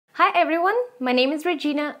Hi everyone, my name is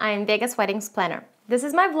Regina. I am Vegas Weddings Planner. This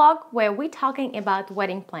is my vlog where we're talking about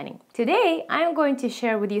wedding planning. Today, I am going to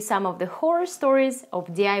share with you some of the horror stories of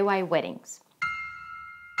DIY weddings.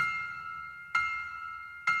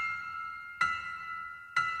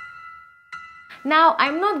 Now,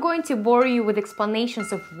 I'm not going to bore you with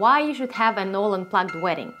explanations of why you should have an all-unplugged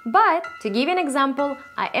wedding, but to give you an example,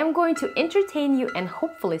 I am going to entertain you and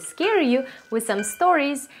hopefully scare you with some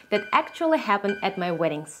stories that actually happened at my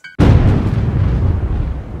weddings.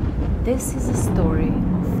 This is a story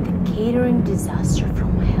of the catering disaster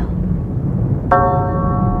from hell.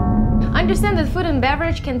 Understand that food and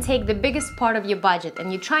beverage can take the biggest part of your budget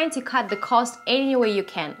and you're trying to cut the cost any way you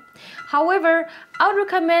can. However, I would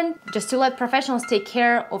recommend just to let professionals take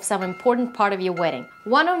care of some important part of your wedding.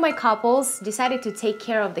 One of my couples decided to take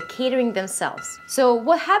care of the catering themselves. So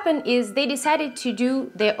what happened is they decided to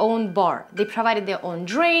do their own bar. They provided their own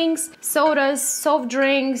drinks, sodas, soft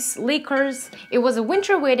drinks, liquors. It was a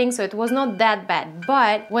winter wedding, so it was not that bad.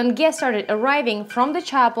 But when guests started arriving from the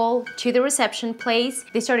chapel to the reception place,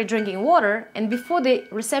 they started drinking water, and before the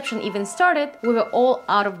reception even started, we were all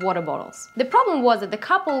out of water bottles. The problem was that the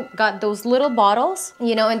couple got those little bottles,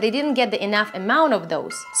 and they didn't get the enough amount of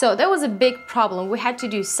those. So that was a big problem. We had to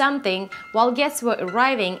do something. While guests were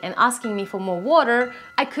arriving and asking me for more water,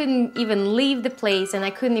 I couldn't even leave the place and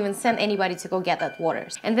I couldn't even send anybody to go get that water.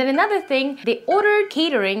 And then another thing, they ordered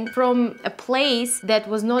catering from a place that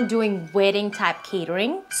was not doing wedding type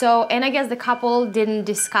catering. So, and I guess the couple didn't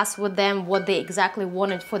discuss with them what they exactly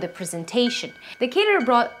wanted for the presentation. The caterer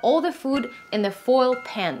brought all the food in the foil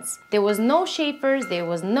pans. There was no shapers, there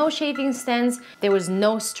was no shaving stands, there was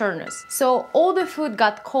no stirrers. So all the food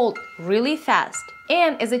got cold really fast.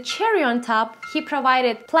 And as a cherry on top, he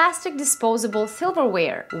provided plastic disposable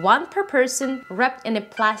silverware, one per person, wrapped in a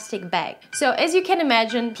plastic bag. So as you can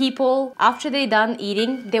imagine, people, after they're done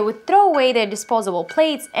eating, they would throw away their disposable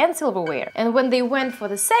plates and silverware. And when they went for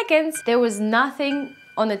the seconds, there was nothing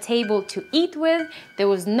on the table to eat with. There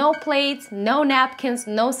was no plates, no napkins,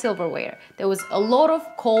 no silverware. There was a lot of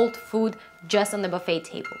cold food just on the buffet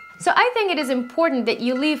table. So I think it is important that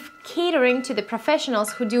you leave catering to the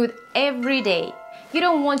professionals who do it every day. You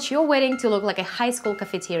don't want your wedding to look like a high school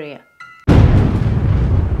cafeteria.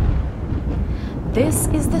 This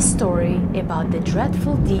is the story about the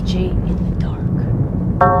dreadful DJ in the dark.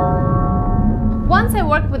 Once I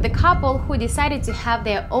worked with the couple who decided to have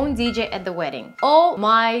their own DJ at the wedding. Oh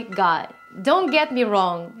my God. Don't get me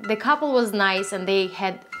wrong, the couple was nice and they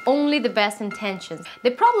had only the best intentions.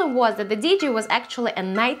 The problem was that the DJ was actually a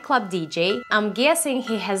nightclub DJ. I'm guessing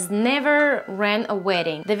he has never ran a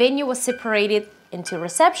wedding. The venue was separated into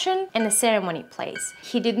reception and a ceremony place.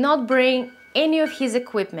 He did not bring any of his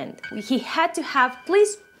equipment. He had to have at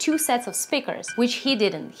least 2 sets of speakers, which he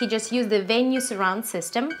didn't. He just used the venue surround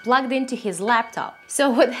system plugged into his laptop. So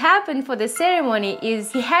what happened for the ceremony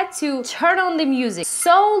is he had to turn on the music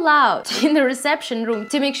so loud in the reception room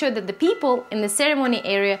to make sure that the people in the ceremony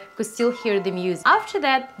area could still hear the music. After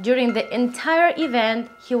that, during the entire event,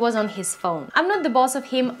 he was on his phone. I'm not the boss of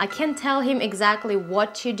him. I can't tell him exactly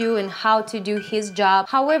what to do and how to do his job.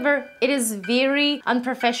 However, it is very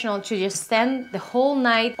unprofessional to just stand the whole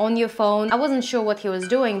night on your phone. I wasn't sure what he was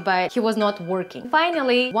doing, but he was not working.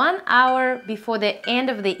 Finally, 1 hour before the end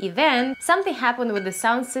of the event, something happened with the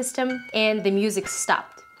sound system and the music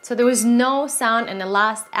stopped. So there was no sound in the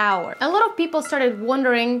last hour. A lot of people started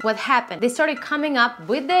wondering what happened. They started coming up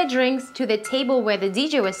with their drinks to the table where the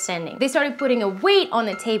DJ was standing. They started putting a weight on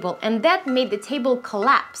the table and that made the table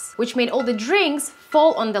collapse, which made all the drinks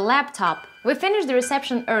fall on the laptop. We finished the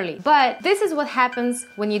reception early, but this is what happens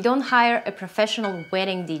when you don't hire a professional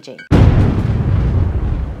wedding DJ.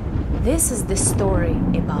 This is the story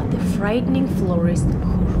about the frightening florist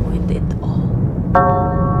who ruined it all.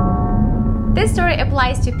 This story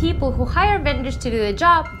applies to people who hire vendors to do the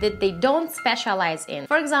job that they don't specialize in.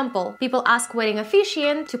 For example, people ask wedding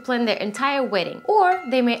officiant to plan their entire wedding, or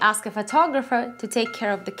they may ask a photographer to take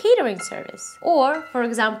care of the catering service. Or, for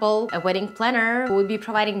example, a wedding planner who would be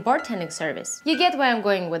providing bartending service. You get where I'm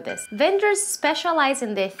going with this. Vendors specialize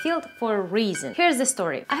in their field for a reason. Here's the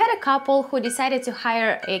story. I had a couple who decided to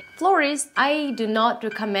hire a florist. I do not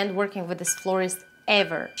recommend working with this florist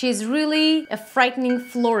ever. She's really a frightening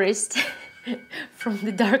florist. from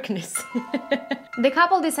the darkness. The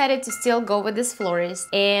couple decided to still go with this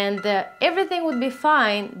florist, and everything would be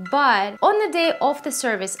fine, but on the day of the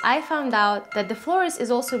service I found out that the florist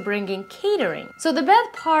is also bringing catering. So the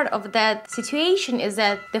bad part of that situation is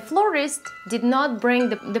that the florist did not bring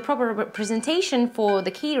the proper representation for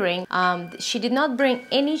the catering. She did not bring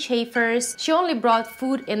any chafers. She only brought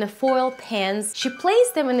food in the foil pans. She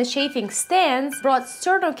placed them in the chafing stands, brought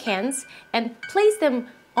sterno cans, and placed them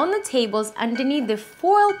on the tables underneath the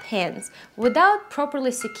foil pans without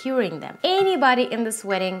properly securing them. Anybody in this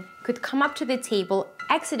wedding could come up to the table,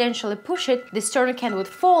 accidentally push it, the sterno can would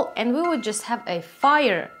fall, and we would just have a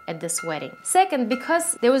fire at this wedding. Second,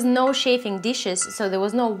 because there was no chafing dishes, so there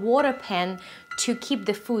was no water pan to keep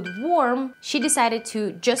the food warm, she decided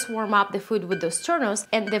to just warm up the food with those sternos,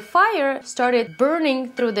 and the fire started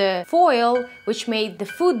burning through the foil, which made the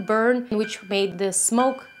food burn, which made the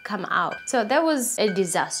smoke come out. So that was a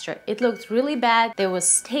disaster. It looked really bad. There was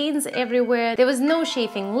stains everywhere. There was no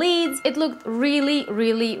chafing lids. It looked really,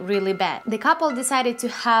 really, really bad. The couple decided to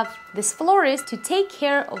have this florist to take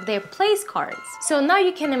care of their place cards. So now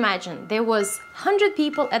you can imagine there was 100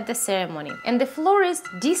 people at the ceremony, and the florist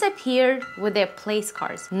disappeared with their place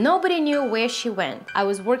cards. Nobody knew where she went. I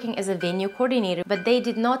was working as a venue coordinator, but they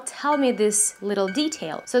did not tell me this little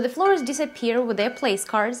detail. So the florist disappeared with their place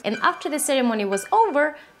cards, and after the ceremony was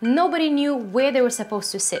over, nobody knew where they were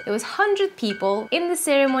supposed to sit. There was 100 people in the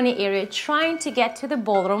ceremony area trying to get to the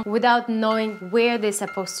ballroom without knowing where they're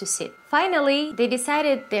supposed to sit. Finally, they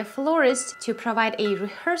decided their florist to provide a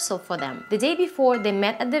rehearsal for them. The day before, they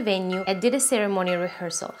met at the venue and did a ceremony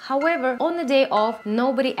rehearsal. However, on the day of,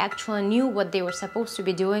 nobody actually knew what they were supposed to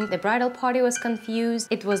be doing. The bridal party was confused.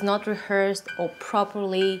 It was not rehearsed or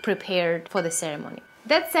properly prepared for the ceremony.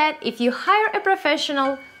 That said, if you hire a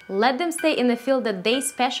professional, let them stay in the field that they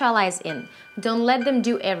specialize in. Don't let them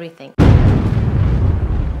do everything.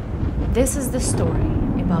 This is the story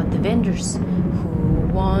about the vendors who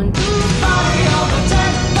want to party all the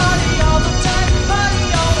time, party all the time,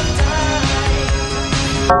 party all the time.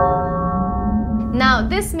 Now,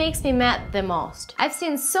 this makes me mad the most. I've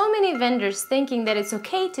seen so many vendors thinking that it's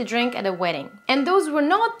okay to drink at a wedding. And those were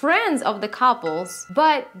not friends of the couples,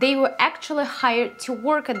 but they were actually hired to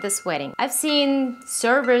work at this wedding. I've seen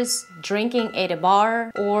servers drinking at a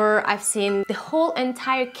bar, or I've seen the whole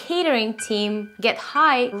entire catering team get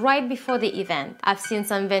high right before the event. I've seen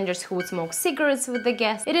some vendors who would smoke cigarettes with the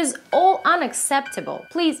guests. It is all unacceptable.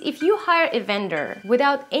 Please, if you hire a vendor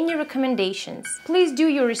without any recommendations, please do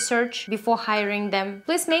your research before hiring them.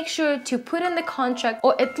 Please make sure to put in the contract,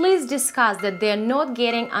 or at least discuss that they're not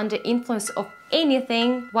getting under influence of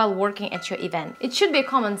anything while working at your event. It should be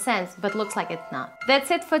common sense, but looks like it's not. That's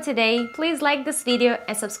it for today. Please like this video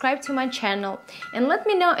and subscribe to my channel, and let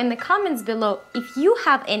me know in the comments below if you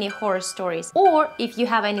have any horror stories, or if you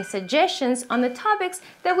have any suggestions on the topics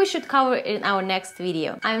that we should cover in our next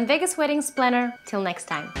video. I'm Vegas Weddings Planner. Till next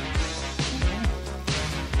time.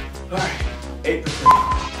 Alright,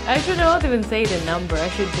 8%. I should not even say the number. I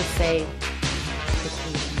should just say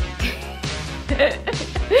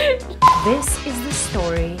This is the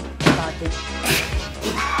story about the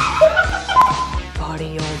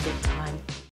party all the time.